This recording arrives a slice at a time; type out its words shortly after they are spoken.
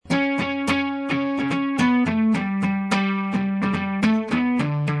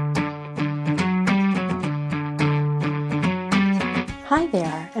Hi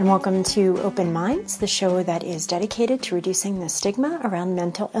there, and welcome to Open Minds, the show that is dedicated to reducing the stigma around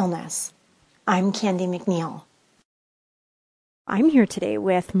mental illness. I'm Candy McNeil. I'm here today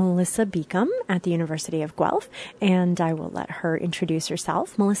with Melissa Beacom at the University of Guelph, and I will let her introduce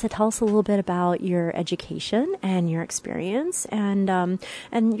herself. Melissa, tell us a little bit about your education and your experience and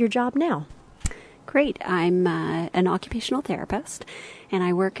your job now. Great. I'm an occupational therapist, and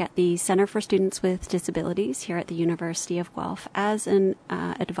I work at the Center for Students with Disabilities here at the University of Guelph as an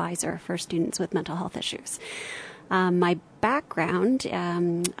advisor for students with mental health issues. My background,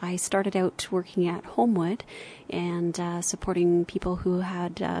 I started out working at Homewood and supporting people who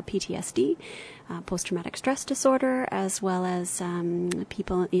had PTSD, post-traumatic stress disorder, as well as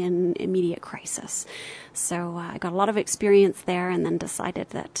people in immediate crisis. So I got a lot of experience there and then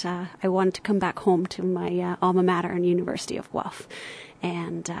decided that I wanted to come back home to my alma mater in University of Guelph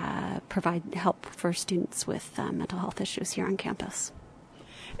and provide help for students with mental health issues here on campus.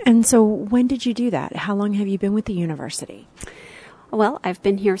 And so when did you do that? How long have you been with the university? Well, I've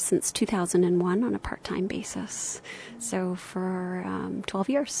been here since 2001 on a part-time basis, so for 12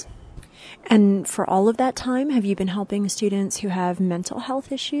 years. And for all of that time, have you been helping students who have mental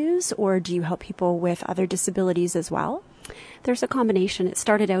health issues, or do you help people with other disabilities as well? There's a combination. It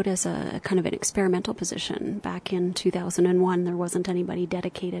started out as a kind of an experimental position. Back in 2001, there wasn't anybody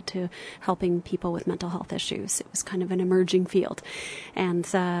dedicated to helping people with mental health issues. It was kind of an emerging field. And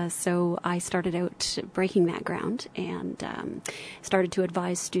so I started out breaking that ground and started to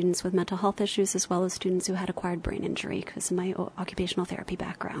advise students with mental health issues as well as students who had acquired brain injury because of my occupational therapy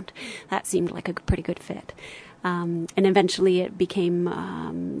background. That seemed like a pretty good fit. And eventually it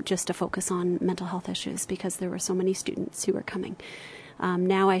became just a focus on mental health issues because there were so many students who were coming.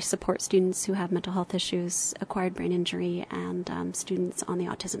 Now I support students who have mental health issues, acquired brain injury, and students on the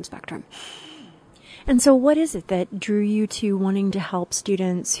autism spectrum. And so what is it that drew you to wanting to help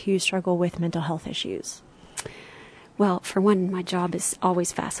students who struggle with mental health issues? Well, for one, my job is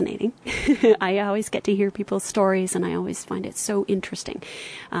always fascinating. I always get to hear people's stories, and I always find it so interesting.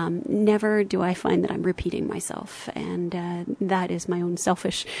 Never do I find that I'm repeating myself, and that is my own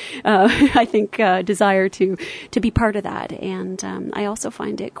selfish, I think, desire to be part of that. And I also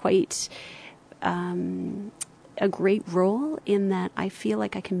find it quite a great role in that I feel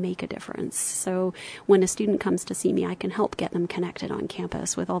like I can make a difference. So when a student comes to see me, I can help get them connected on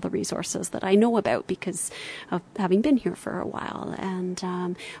campus with all the resources that I know about because of having been here for a while. And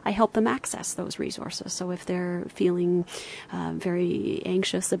I help them access those resources. So if they're feeling very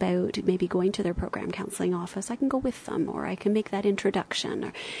anxious about maybe going to their program counseling office, I can go with them, or I can make that introduction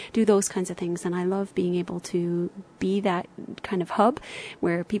or do those kinds of things. And I love being able to be that kind of hub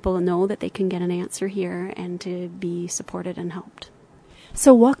where people know that they can get an answer here and to be supported and helped.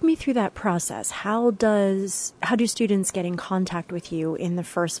 So walk me through that process. How do students get in contact with you in the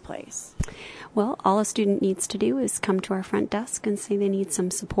first place? Well, all a student needs to do is come to our front desk and say they need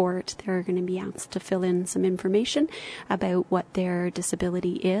some support. They're going to be asked to fill in some information about what their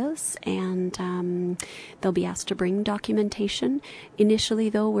disability is, and they'll be asked to bring documentation. Initially,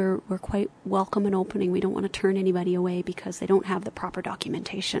 though, we're quite welcome and opening. We don't want to turn anybody away because they don't have the proper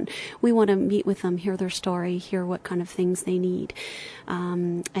documentation. We want to meet with them, hear their story, hear what kind of things they need,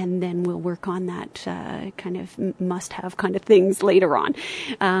 and then we'll work on that kind of must-have kind of things later on.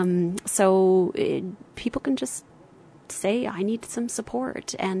 So people can just say, I need some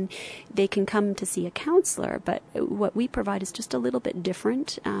support, and they can come to see a counselor, but what we provide is just a little bit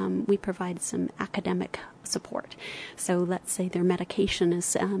different. We provide some academic support. So let's say their medication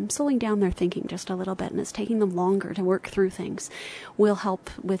is slowing down their thinking just a little bit and it's taking them longer to work through things. We'll help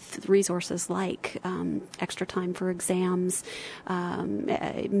with resources like extra time for exams,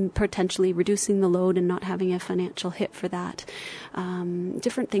 potentially reducing the load and not having a financial hit for that.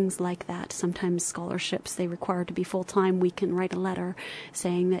 Different things like that. Sometimes scholarships, they require to be full-time. We can write a letter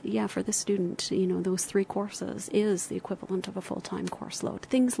saying that, yeah, for the student, those 3 courses is the equivalent of a full-time course load.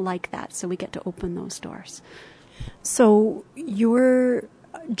 Things like that. So we get to open those doors. So your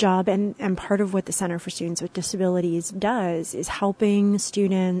job and part of what the Center for Students with Disabilities does is helping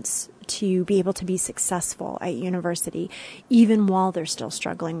students to be able to be successful at university, even while they're still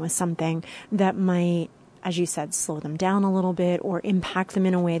struggling with something that might, as you said, slow them down a little bit or impact them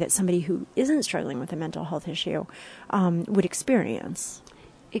in a way that somebody who isn't struggling with a mental health issue would experience.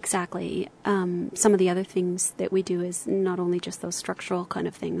 Exactly. Some of the other things that we do is not only just those structural kind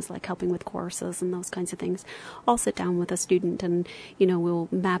of things like helping with courses and those kinds of things. I'll sit down with a student and, we'll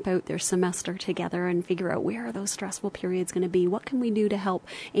map out their semester together and figure out where are those stressful periods going to be. What can we do to help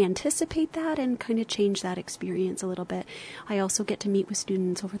anticipate that and kind of change that experience a little bit? I also get to meet with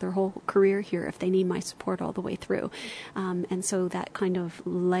students over their whole career here if they need my support all the way through. And so that kind of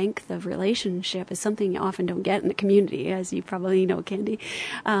length of relationship is something you often don't get in the community, as you probably know, Candy.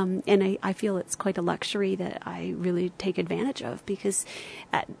 And I feel it's quite a luxury that I really take advantage of because,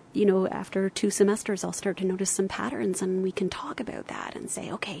 after 2 semesters, I'll start to notice some patterns and we can talk about that and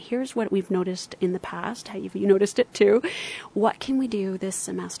say, okay, here's what we've noticed in the past. How have you noticed it too? What can we do this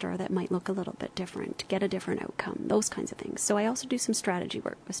semester that might look a little bit different, get a different outcome, those kinds of things. So I also do some strategy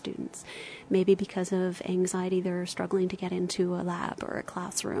work with students. Maybe because of anxiety, they're struggling to get into a lab or a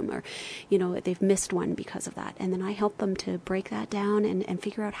classroom or, they've missed one because of that. And then I help them to break that down and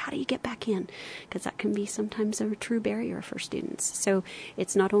figure out how do you get back in, because that can be sometimes a true barrier for students. So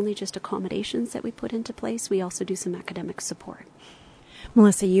it's not only just accommodations that we put into place, we also do some academic support.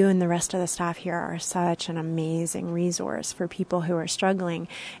 Melissa, you and the rest of the staff here are such an amazing resource for people who are struggling.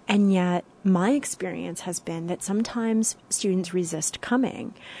 And yet my experience has been that sometimes students resist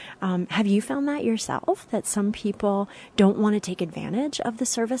coming. Have you found that yourself, that some people don't want to take advantage of the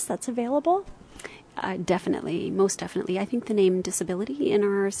service that's available? Definitely, most definitely. I think the name disability in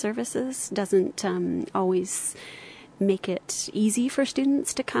our services doesn't always make it easy for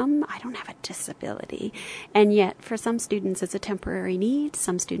students to come. I don't have a disability. And yet, for some students, it's a temporary need.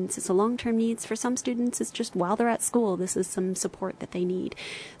 Some students, it's a long-term need. For some students, it's just while they're at school, this is some support that they need.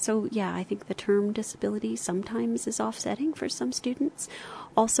 So, yeah, I think the term disability sometimes is offsetting for some students.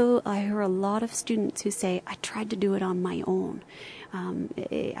 Also, I hear a lot of students who say, I tried to do it on my own.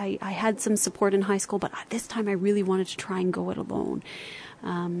 I had some support in high school, but this time I really wanted to try and go it alone.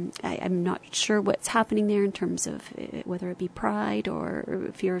 I'm not sure what's happening there in terms of whether it be pride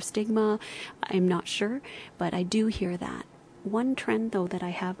or fear of stigma. I'm not sure, but I do hear that. One trend, though, that I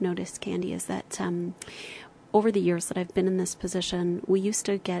have noticed, Candy, is that over the years that I've been in this position, we used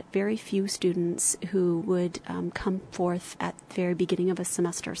to get very few students who would come forth at the very beginning of a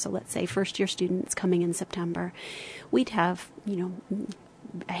semester. So let's say first-year students coming in September. We'd have,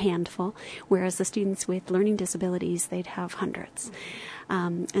 a handful, whereas the students with learning disabilities, they'd have hundreds.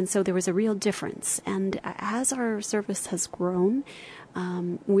 And so there was a real difference. And as our service has grown,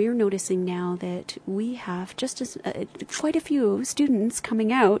 we're noticing now that we have just quite a few students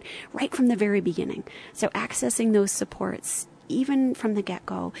coming out right from the very beginning. So accessing those supports even from the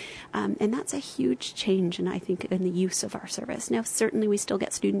get-go. And that's a huge change, and I think, in the use of our service. Now, certainly we still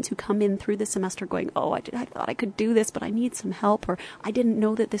get students who come in through the semester going, I thought I could do this, but I need some help, or I didn't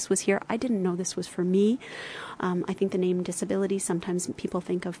know that this was here. I didn't know this was for me. I think the name disability, sometimes people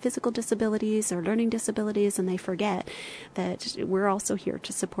think of physical disabilities or learning disabilities, and they forget that we're also here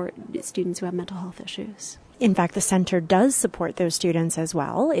to support students who have mental health issues. In fact, the center does support those students as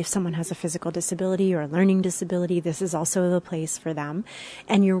well. If someone has a physical disability or a learning disability, this is also the place for them.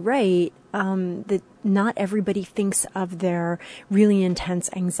 And you're right, that not everybody thinks of their really intense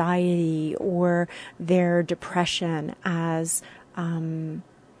anxiety or their depression as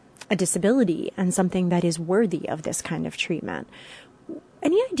a disability and something that is worthy of this kind of treatment.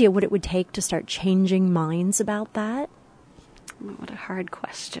 Any idea what it would take to start changing minds about that? Oh, what a hard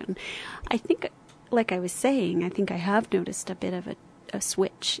question. I think, like I was saying, I think I have noticed a bit of a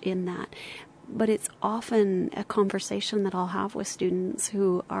switch in that. But it's often a conversation that I'll have with students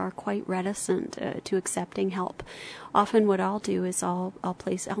who are quite reticent to accepting help. Often what I'll do is I'll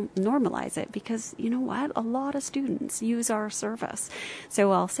normalize it, because you know what? A lot of students use our service.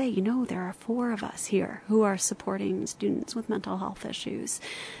 So I'll say, there are 4 of us here who are supporting students with mental health issues.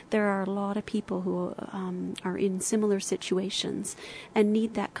 There are a lot of people who are in similar situations and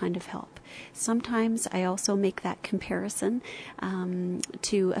need that kind of help. Sometimes I also make that comparison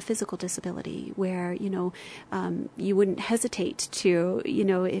to a physical disability where, you wouldn't hesitate to,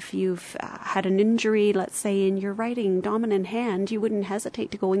 if you've had an injury, let's say in your writing dominant hand, you wouldn't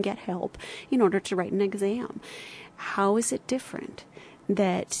hesitate to go and get help in order to write an exam. How is it different?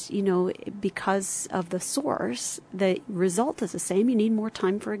 That, because of the source, the result is the same. You need more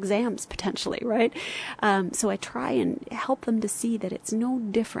time for exams, potentially, right? So I try and help them to see that it's no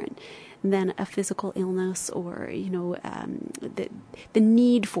different than a physical illness, or, the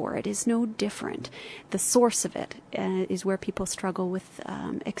need for it is no different. The source of it is where people struggle with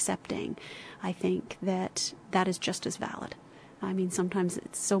accepting. I think that is just as valid. I mean, sometimes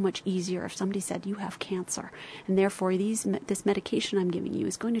it's so much easier if somebody said, you have cancer, and therefore this medication I'm giving you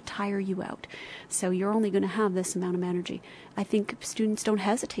is going to tire you out. So you're only going to have this amount of energy. I think students don't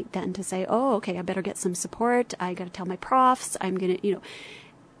hesitate then to say, oh, okay, I better get some support. I got to tell my profs. I'm going to,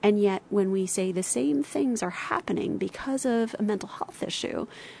 And yet when we say the same things are happening because of a mental health issue,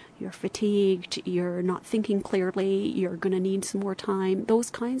 you're fatigued, you're not thinking clearly, you're going to need some more time, those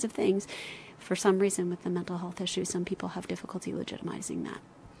kinds of things. For some reason with the mental health issue, some people have difficulty legitimizing that.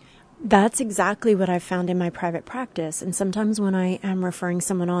 That's exactly what I've found in my private practice. And sometimes when I am referring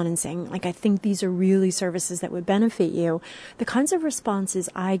someone on and saying, I think these are really services that would benefit you, the kinds of responses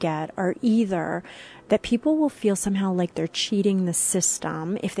I get are either that people will feel somehow like they're cheating the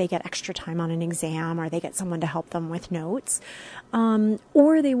system if they get extra time on an exam or they get someone to help them with notes,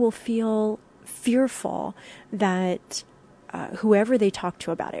 or they will feel fearful that whoever they talk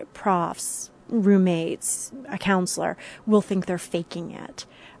to about it, profs, roommates, a counselor, will think they're faking it.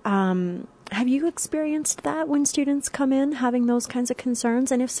 Have you experienced that when students come in having those kinds of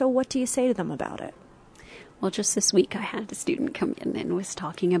concerns? And if so, what do you say to them about it? Well, just this week I had a student come in and was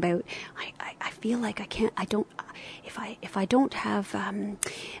talking about, I feel like if I don't have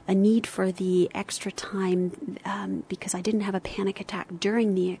a need for the extra time because I didn't have a panic attack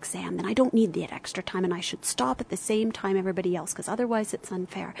during the exam, then I don't need the extra time and I should stop at the same time everybody else because otherwise it's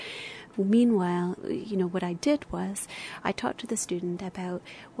unfair. Meanwhile, what I did was I talked to the student about,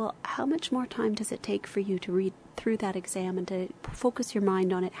 well, how much more time does it take for you to read through that exam and to focus your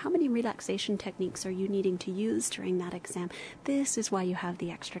mind on it? How many relaxation techniques are you needing to use during that exam? This is why you have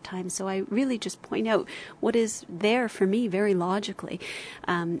the extra time. So I really just point out what is there for me very logically,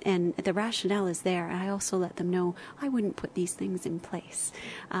 and the rationale is there. I also let them know I wouldn't put these things in place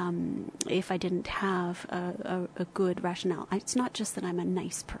if I didn't have a good rationale. It's not just that I'm a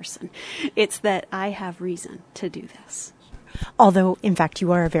nice person. It's that I have reason to do this. Although, in fact,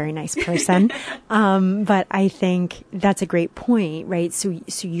 you are a very nice person. But I think that's a great point, right? So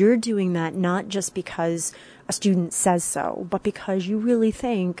you're doing that not just because a student says so, but because you really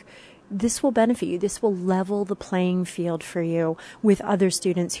think this will benefit you. This will level the playing field for you with other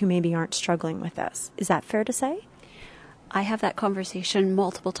students who maybe aren't struggling with this. Is that fair to say? I have that conversation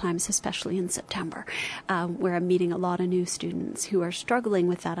multiple times, especially in September, where I'm meeting a lot of new students who are struggling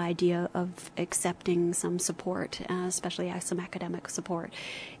with that idea of accepting some support, especially some academic support.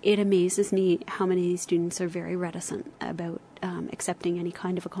 It amazes me how many of these students are very reticent about accepting any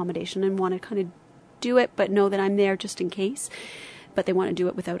kind of accommodation and want to kind of do it, but know that I'm there just in case. But they want to do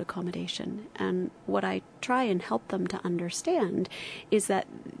it without accommodation. And what I try and help them to understand is that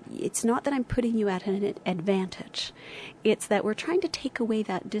it's not that I'm putting you at an advantage. It's that we're trying to take away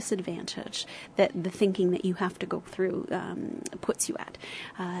that disadvantage that the thinking that you have to go through puts you at.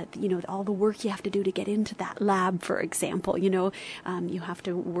 All the work you have to do to get into that lab, for example. You have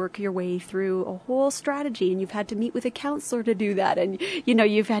to work your way through a whole strategy, and you've had to meet with a counselor to do that. And,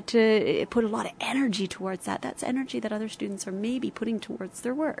 you've had to put a lot of energy towards that. That's energy that other students are maybe putting towards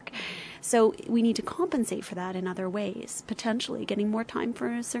their work. So we need to compensate for that in other ways, potentially getting more time for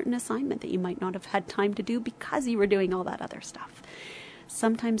a certain assignment that you might not have had time to do because you were doing all that other stuff.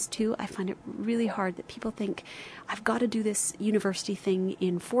 Sometimes, too, I find it really hard that people think, I've got to do this university thing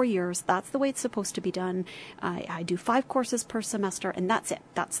in 4 years. That's the way it's supposed to be done. I do 5 courses per semester, and that's it.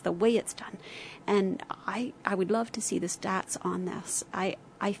 That's the way it's done. And I would love to see the stats on this.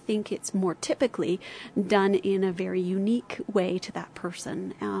 I think it's more typically done in a very unique way to that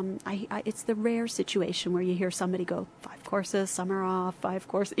person. It's the rare situation where you hear somebody go 5 courses, summer off, 5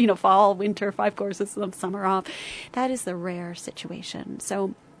 courses, fall, winter, 5 courses, summer off. That is the rare situation.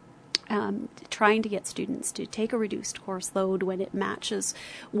 So trying to get students to take a reduced course load when it matches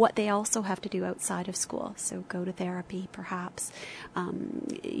what they also have to do outside of school. So go to therapy, perhaps,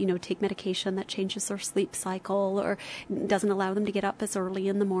 take medication that changes their sleep cycle or doesn't allow them to get up as early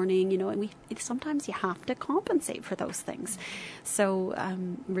in the morning, and sometimes you have to compensate for those things. So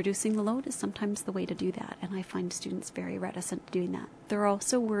reducing the load is sometimes the way to do that. And I find students very reticent to doing that. They're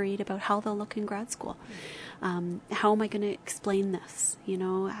also worried about how they'll look in grad school. How am I going to explain this?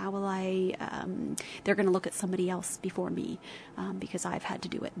 How will they're going to look at somebody else before me because I've had to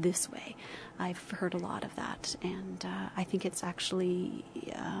do it this way. I've heard a lot of that, and I think it's actually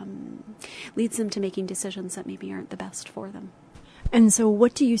leads them to making decisions that maybe aren't the best for them. And so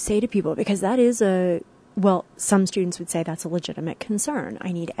what do you say to people? Because that is some students would say that's a legitimate concern.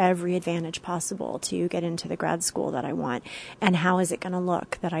 I need every advantage possible to get into the grad school that I want. And how is it going to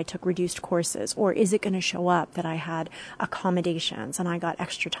look that I took reduced courses? Or is it going to show up that I had accommodations and I got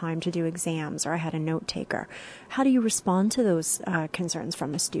extra time to do exams or I had a note taker? How do you respond to those concerns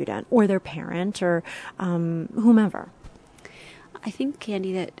from a student or their parent or whomever? I think,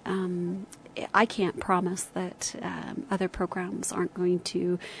 Candy, that I can't promise that other programs aren't going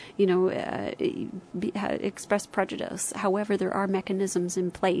to, express prejudice. However, there are mechanisms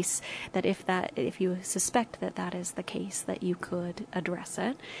in place that if you suspect that is the case, that you could address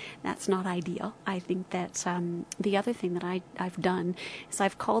it. That's not ideal. I think that the other thing that I've done is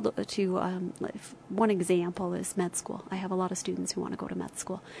I've called to one example is med school. I have a lot of students who want to go to med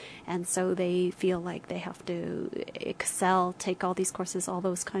school, and so they feel like they have to excel, take all these courses, all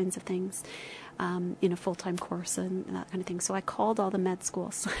those kinds of things. In a full-time course and that kind of thing. So I called all the med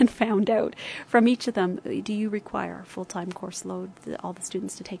schools and found out from each of them, do you require a full-time course load, all the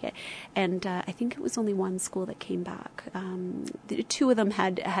students to take it? And I think it was only one school that came back. Two of them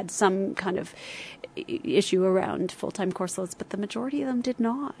had some kind of issue around full-time course loads, but the majority of them did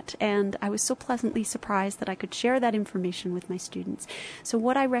not. And I was so pleasantly surprised that I could share that information with my students. So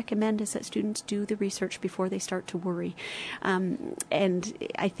what I recommend is that students do the research before they start to worry. And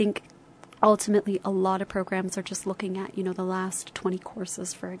I think ultimately, a lot of programs are just looking at, the last 20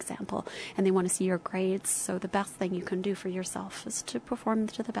 courses, for example, and they want to see your grades. So the best thing you can do for yourself is to perform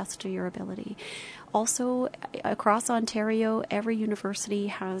to the best of your ability. Also, across Ontario, every university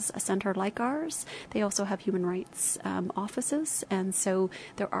has a centre like ours. They also have human rights offices, and so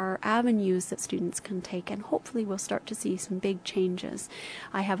there are avenues that students can take, and hopefully we'll start to see some big changes.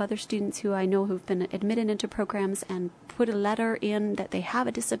 I have other students who I know who've been admitted into programs and put a letter in that they have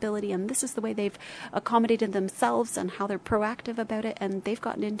a disability, and this is the way they've accommodated themselves and how they're proactive about it, and they've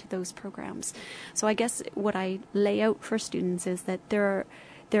gotten into those programs. So I guess what I lay out for students is that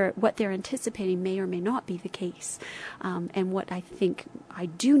what they're anticipating may or may not be the case. And what I think I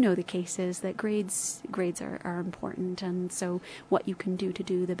do know the case is that grades are important. And so what you can do to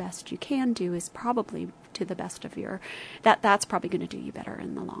do the best you can do is probably to the best of that's probably going to do you better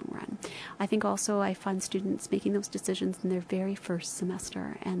in the long run. I think also I find students making those decisions in their very first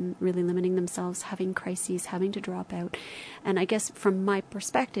semester and really limiting themselves, having crises, having to drop out. And I guess from my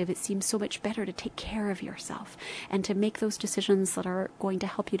perspective, it seems so much better to take care of yourself and to make those decisions that are going to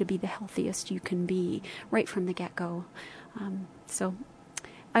help you to be the healthiest you can be right from the get-go. So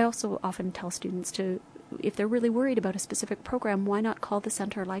I also often tell students to, if they're really worried about a specific program, why not call the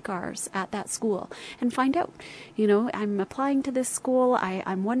center like ours at that school and find out, I'm applying to this school,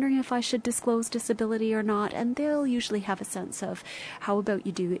 I'm wondering if I should disclose disability or not, and they'll usually have a sense of, how about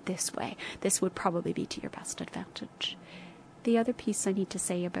you do it this way? This would probably be to your best advantage. The other piece I need to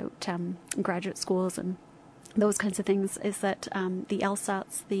say about graduate schools and those kinds of things is that the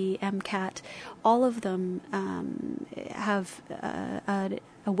LSATs, the MCAT, all of them have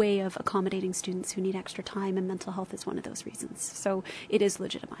a way of accommodating students who need extra time, and mental health is one of those reasons. So it is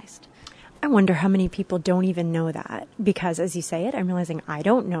legitimized. I wonder how many people don't even know that, because as you say it, I'm realizing I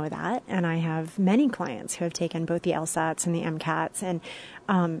don't know that, and I have many clients who have taken both the LSATs and the MCATs, and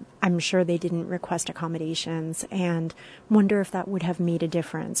I'm sure they didn't request accommodations, and wonder if that would have made a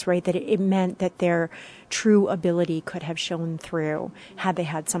difference, right? That it meant that their true ability could have shown through had they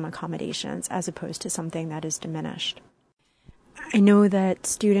had some accommodations, as opposed to something that is diminished. I know that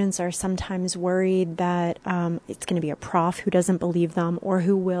students are sometimes worried that it's going to be a prof who doesn't believe them, or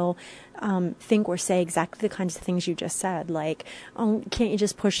who will think or say exactly the kinds of things you just said, like, oh, can't you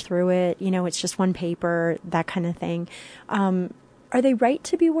just push through it? It's just one paper, that kind of thing. Are they right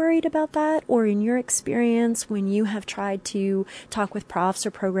to be worried about that? Or in your experience, when you have tried to talk with profs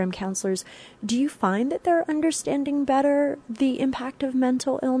or program counselors, do you find that they're understanding better the impact of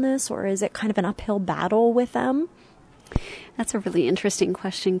mental illness, or is it kind of an uphill battle with them? That's a really interesting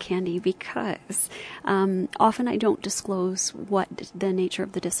question, Candy, because often I don't disclose what the nature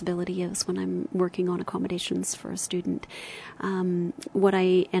of the disability is when I'm working on accommodations for a student. What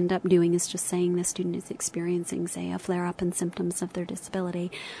I end up doing is just saying the student is experiencing, say, a flare-up in symptoms of their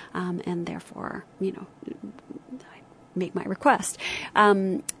disability, and therefore, make my request.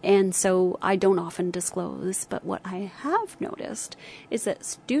 And so I don't often disclose, but what I have noticed is that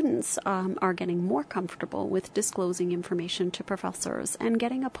students are getting more comfortable with disclosing information to professors and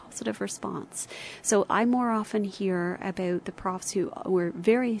getting a positive response. So I more often hear about the profs who were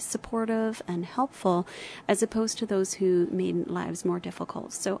very supportive and helpful, as opposed to those who made lives more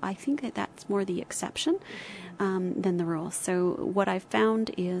difficult. So I think that that's more the exception than the rule. So what I've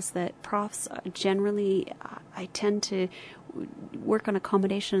found is that profs generally, I tend to work on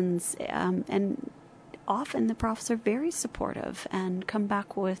accommodations, and often the profs are very supportive and come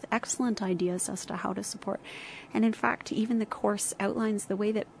back with excellent ideas as to how to support. And in fact, even the course outlines, the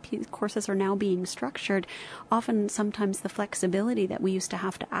way that courses are now being structured, often sometimes the flexibility that we used to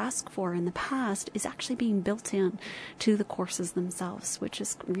have to ask for in the past is actually being built in to the courses themselves, which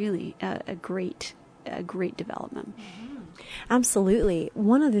is really a great development. Mm-hmm. Absolutely.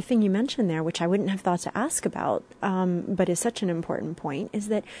 One other thing you mentioned there, which I wouldn't have thought to ask about, but is such an important point, is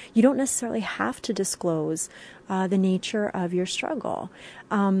that you don't necessarily have to disclose the nature of your struggle.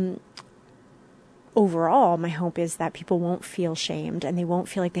 Overall, my hope is that people won't feel shamed and they won't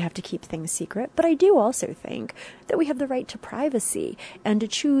feel like they have to keep things secret. But I do also think that we have the right to privacy and to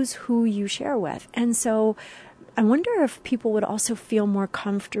choose who you share with. And so I wonder if people would also feel more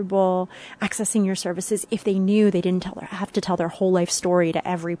comfortable accessing your services if they knew they didn't have to tell their whole life story to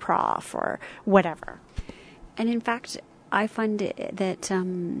every prof or whatever. And in fact, I find that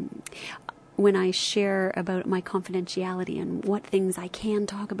when I share about my confidentiality and what things I can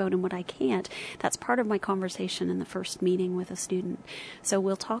talk about and what I can't, that's part of my conversation in the first meeting with a student. So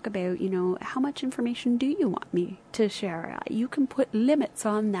we'll talk about, how much information do you want me to share? You can put limits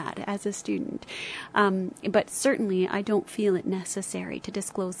on that as a student. But certainly I don't feel it necessary to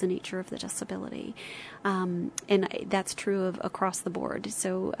disclose the nature of the disability. And that's true of across the board.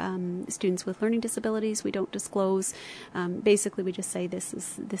 So students with learning disabilities, we don't disclose. Basically, we just say this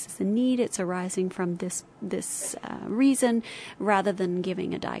is a need. It's arising from this reason, rather than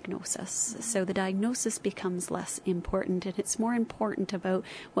giving a diagnosis. So the diagnosis becomes less important, and it's more important about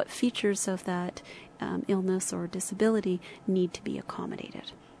what features of that illness or disability need to be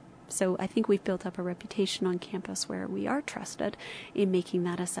accommodated. So I think we've built up a reputation on campus where we are trusted in making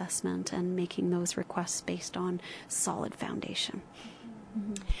that assessment and making those requests based on solid foundation.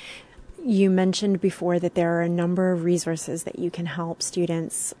 Mm-hmm. You mentioned before that there are a number of resources that you can help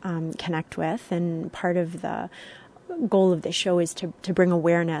students connect with, and part of the goal of the show is to bring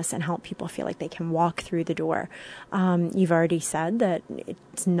awareness and help people feel like they can walk through the door. You've already said that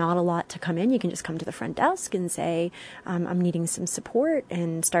it's not a lot to come in. You can just come to the front desk and say, I'm needing some support,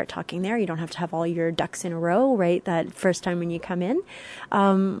 and start talking there. You don't have to have all your ducks in a row, right, that first time when you come in.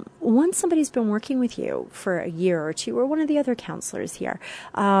 Once somebody's been working with you for a year or two, or one of the other counselors here,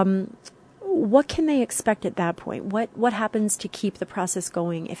 what can they expect at that point? What happens to keep the process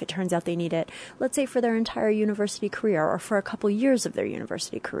going if it turns out they need it, let's say, for their entire university career or for a couple years of their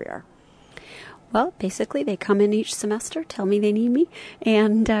university career? Well, basically, they come in each semester, tell me they need me,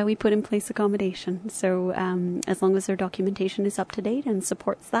 and we put in place accommodation. So as long as their documentation is up to date and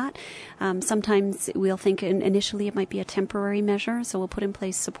supports that, sometimes we'll think initially it might be a temporary measure, so we'll put in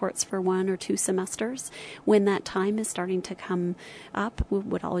place supports for 1 or 2 semesters. When that time is starting to come up,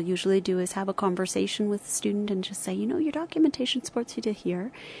 what I'll usually do is have a conversation with the student and just say, your documentation supports you to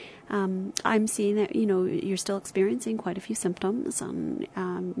here. I'm seeing that, you're still experiencing quite a few symptoms.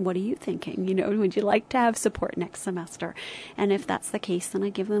 What are you thinking? Would you like to have support next semester? And if that's the case, then I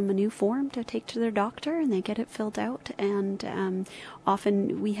give them a new form to take to their doctor, and they get it filled out. And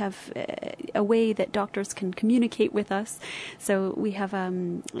often we have a way that doctors can communicate with us. So we have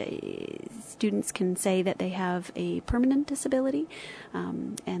students can say that they have a permanent disability,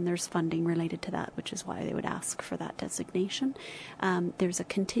 and there's funding related to that, which is why they would ask for that designation. There's a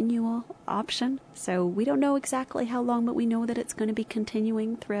continual option, so we don't know exactly how long, but we know that it's going to be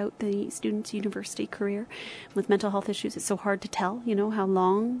continuing throughout the student's university career. With mental health issues, it's so hard to tell, how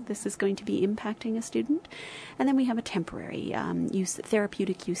long this is going to be impacting a student. And then we have a temporary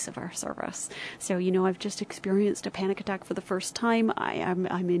therapeutic use of our service. So, I've just experienced a panic attack for the first time.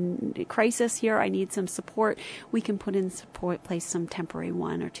 I'm in crisis here. I need some support. We can put in place some temporary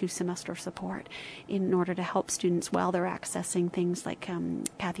 1 or 2 semester support in order to help students while they're accessing things like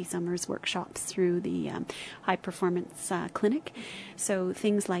Kathy Summers workshops through the high performance clinic. So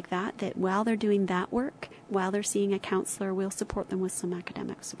things like that while they're doing that work, while they're seeing a counselor, we'll support them with some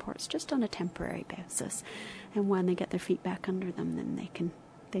academic supports just on a temporary basis. And when they get their feet back under them, then they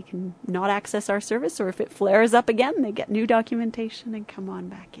can not access our service, or if it flares up again, they get new documentation and come on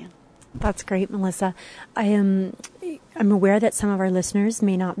back in. That's great, Melissa. I'm aware that some of our listeners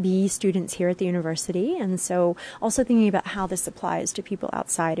may not be students here at the university, and so also thinking about how this applies to people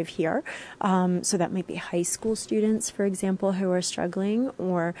outside of here. So that might be high school students, for example, who are struggling,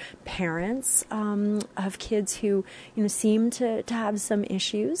 or parents of kids who seem to have some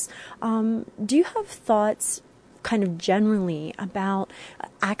issues. Do you have thoughts kind of generally about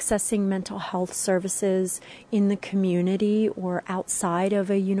accessing mental health services in the community or outside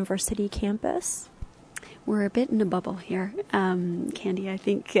of a university campus? We're a bit in a bubble here, Candy. I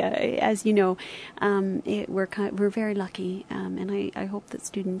think, as you know, we're very lucky, and I hope that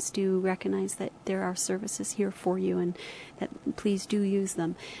students do recognize that there are services here for you, and that please do use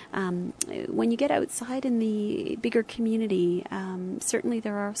them. When you get outside in the bigger community, certainly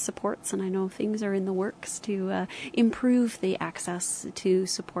there are supports, and I know things are in the works to improve the access to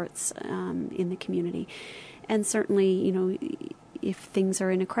supports in the community. And certainly, if things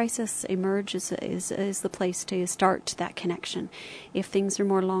are in a crisis, Emerge is the place to start that connection. If things are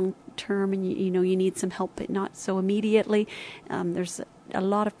more long term and you need some help, but not so immediately, there's a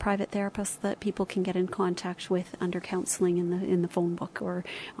lot of private therapists that people can get in contact with under counselling in the phone book or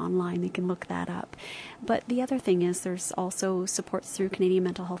online. They can look that up. But the other thing is there's also supports through Canadian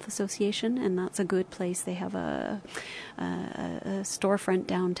Mental Health Association, and that's a good place. They have a storefront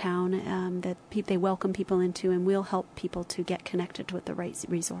downtown that they welcome people into, and will help people to get connected with the right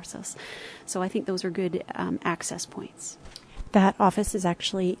resources. So I think those are good access points. That office is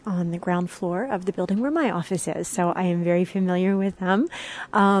actually on the ground floor of the building where my office is, so I am very familiar with them.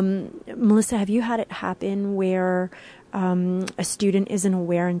 Melissa, have you had it happen where a student isn't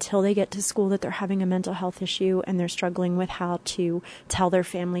aware until they get to school that they're having a mental health issue and they're struggling with how to tell their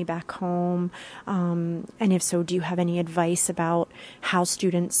family back home? And if so, do you have any advice about how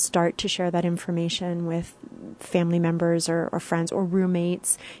students start to share that information with family members or friends or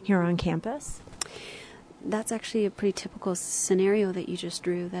roommates here on campus? That's actually a pretty typical scenario that you just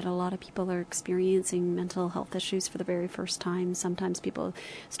drew, that a lot of people are experiencing mental health issues for the very first time. Sometimes people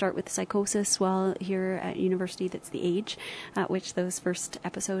start with psychosis while here at university. That's the age at which those first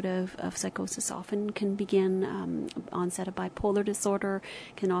episode of psychosis often can begin. Onset of bipolar disorder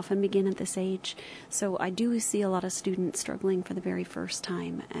can often begin at this age. So I do see a lot of students struggling for the very first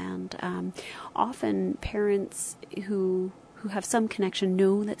time. And often parents who have some connection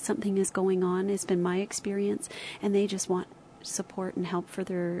know that something is going on. It's been my experience, and they just want support and help for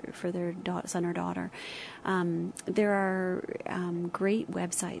their son or daughter. There are great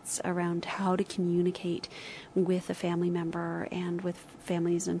websites around how to communicate with a family member and with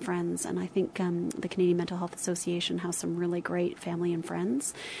families and friends, and I think the Canadian Mental Health Association has some really great family and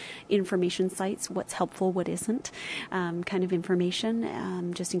friends information sites, what's helpful, what isn't, kind of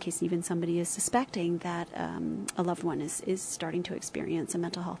information, just in case even somebody is suspecting that a loved one is starting to experience a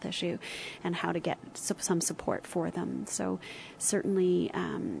mental health issue, and how to get some support for them. So certainly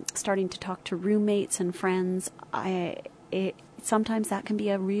starting to talk to roommates and friends, sometimes that can be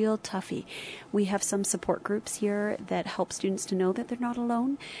a real toughie. We have some support groups here that help students to know that they're not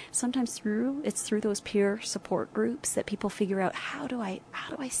alone. Sometimes it's through those peer support groups that people figure out, how do I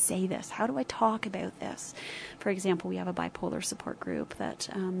say this? How do I talk about this? For example, we have a bipolar support group that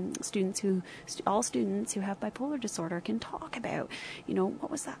all students who have bipolar disorder can talk about. What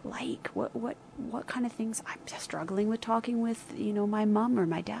was that like? What kind of things? I'm just struggling with talking with my mom or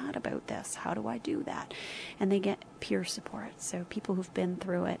my dad about this. How do I do that? And they get peer support. So people who've been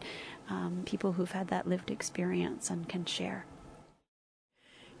through it, people who've had that lived experience and can share.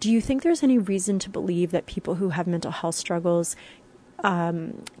 Do you think there's any reason to believe that people who have mental health struggles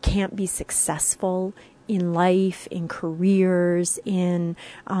can't be successful in life, in careers, in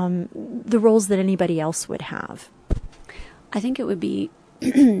the roles that anybody else would have? I think it would be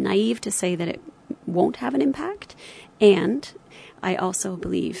naive to say that it won't have an impact, and I also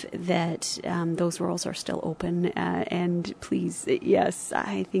believe that those roles are still open, and please, yes,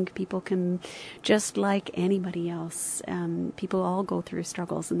 I think people can, just like anybody else, people all go through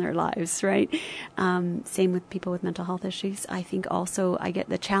struggles in their lives, right? Same with people with mental health issues. I think also I get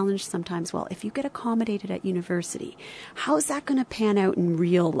the challenge sometimes, well, if you get accommodated at university, how is that going to pan out in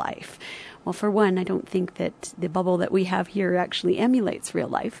real life? Well, for one, I don't think that the bubble that we have here actually emulates real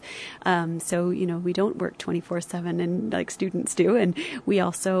life. So, we don't work 24/7 and like students do. And we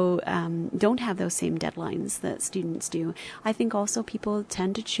also don't have those same deadlines that students do. I think also people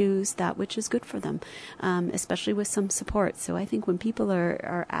tend to choose that which is good for them, especially with some support. So I think when people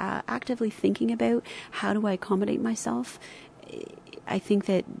are actively thinking about how do I accommodate myself, I think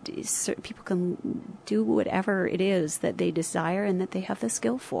that people can do whatever it is that they desire and that they have the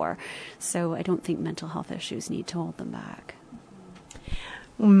skill for. So I don't think mental health issues need to hold them back.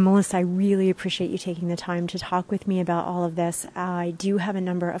 Melissa, I really appreciate you taking the time to talk with me about all of this. I do have a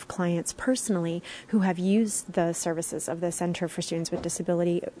number of clients personally who have used the services of the Center for Students with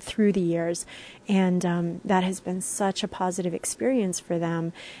Disability through the years, and that has been such a positive experience for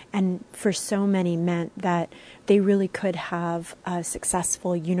them, and for so many meant that they really could have a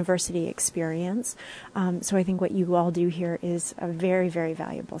successful university experience. So I think what you all do here is a very, very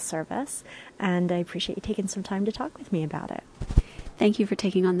valuable service, and I appreciate you taking some time to talk with me about it. Thank you for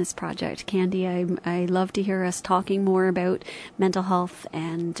taking on this project, Candy. I love to hear us talking more about mental health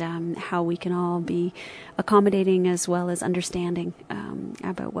and how we can all be accommodating as well as understanding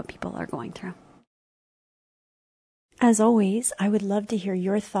about what people are going through. As always, I would love to hear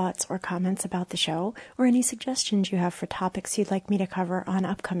your thoughts or comments about the show, or any suggestions you have for topics you'd like me to cover on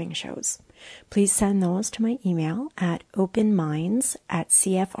upcoming shows. Please send those to my email at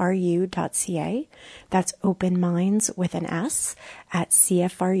openminds@cfru.ca. That's openminds with an S at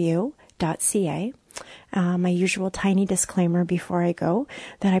cfru.ca. My usual tiny disclaimer before I go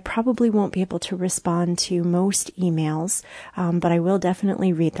that I probably won't be able to respond to most emails, but I will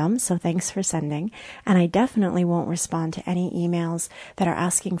definitely read them, so thanks for sending. And I definitely won't respond to any emails that are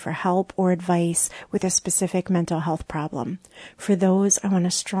asking for help or advice with a specific mental health problem. For those, I want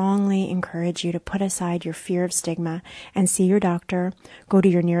to strongly encourage you to put aside your fear of stigma and see your doctor, go to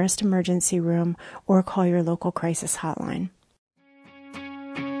your nearest emergency room, or call your local crisis hotline.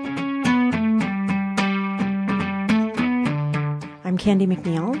 I'm Candy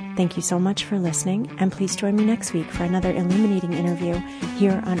McNeil. Thank you so much for listening, and please join me next week for another illuminating interview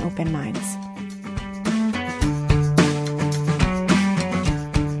here on Open Minds.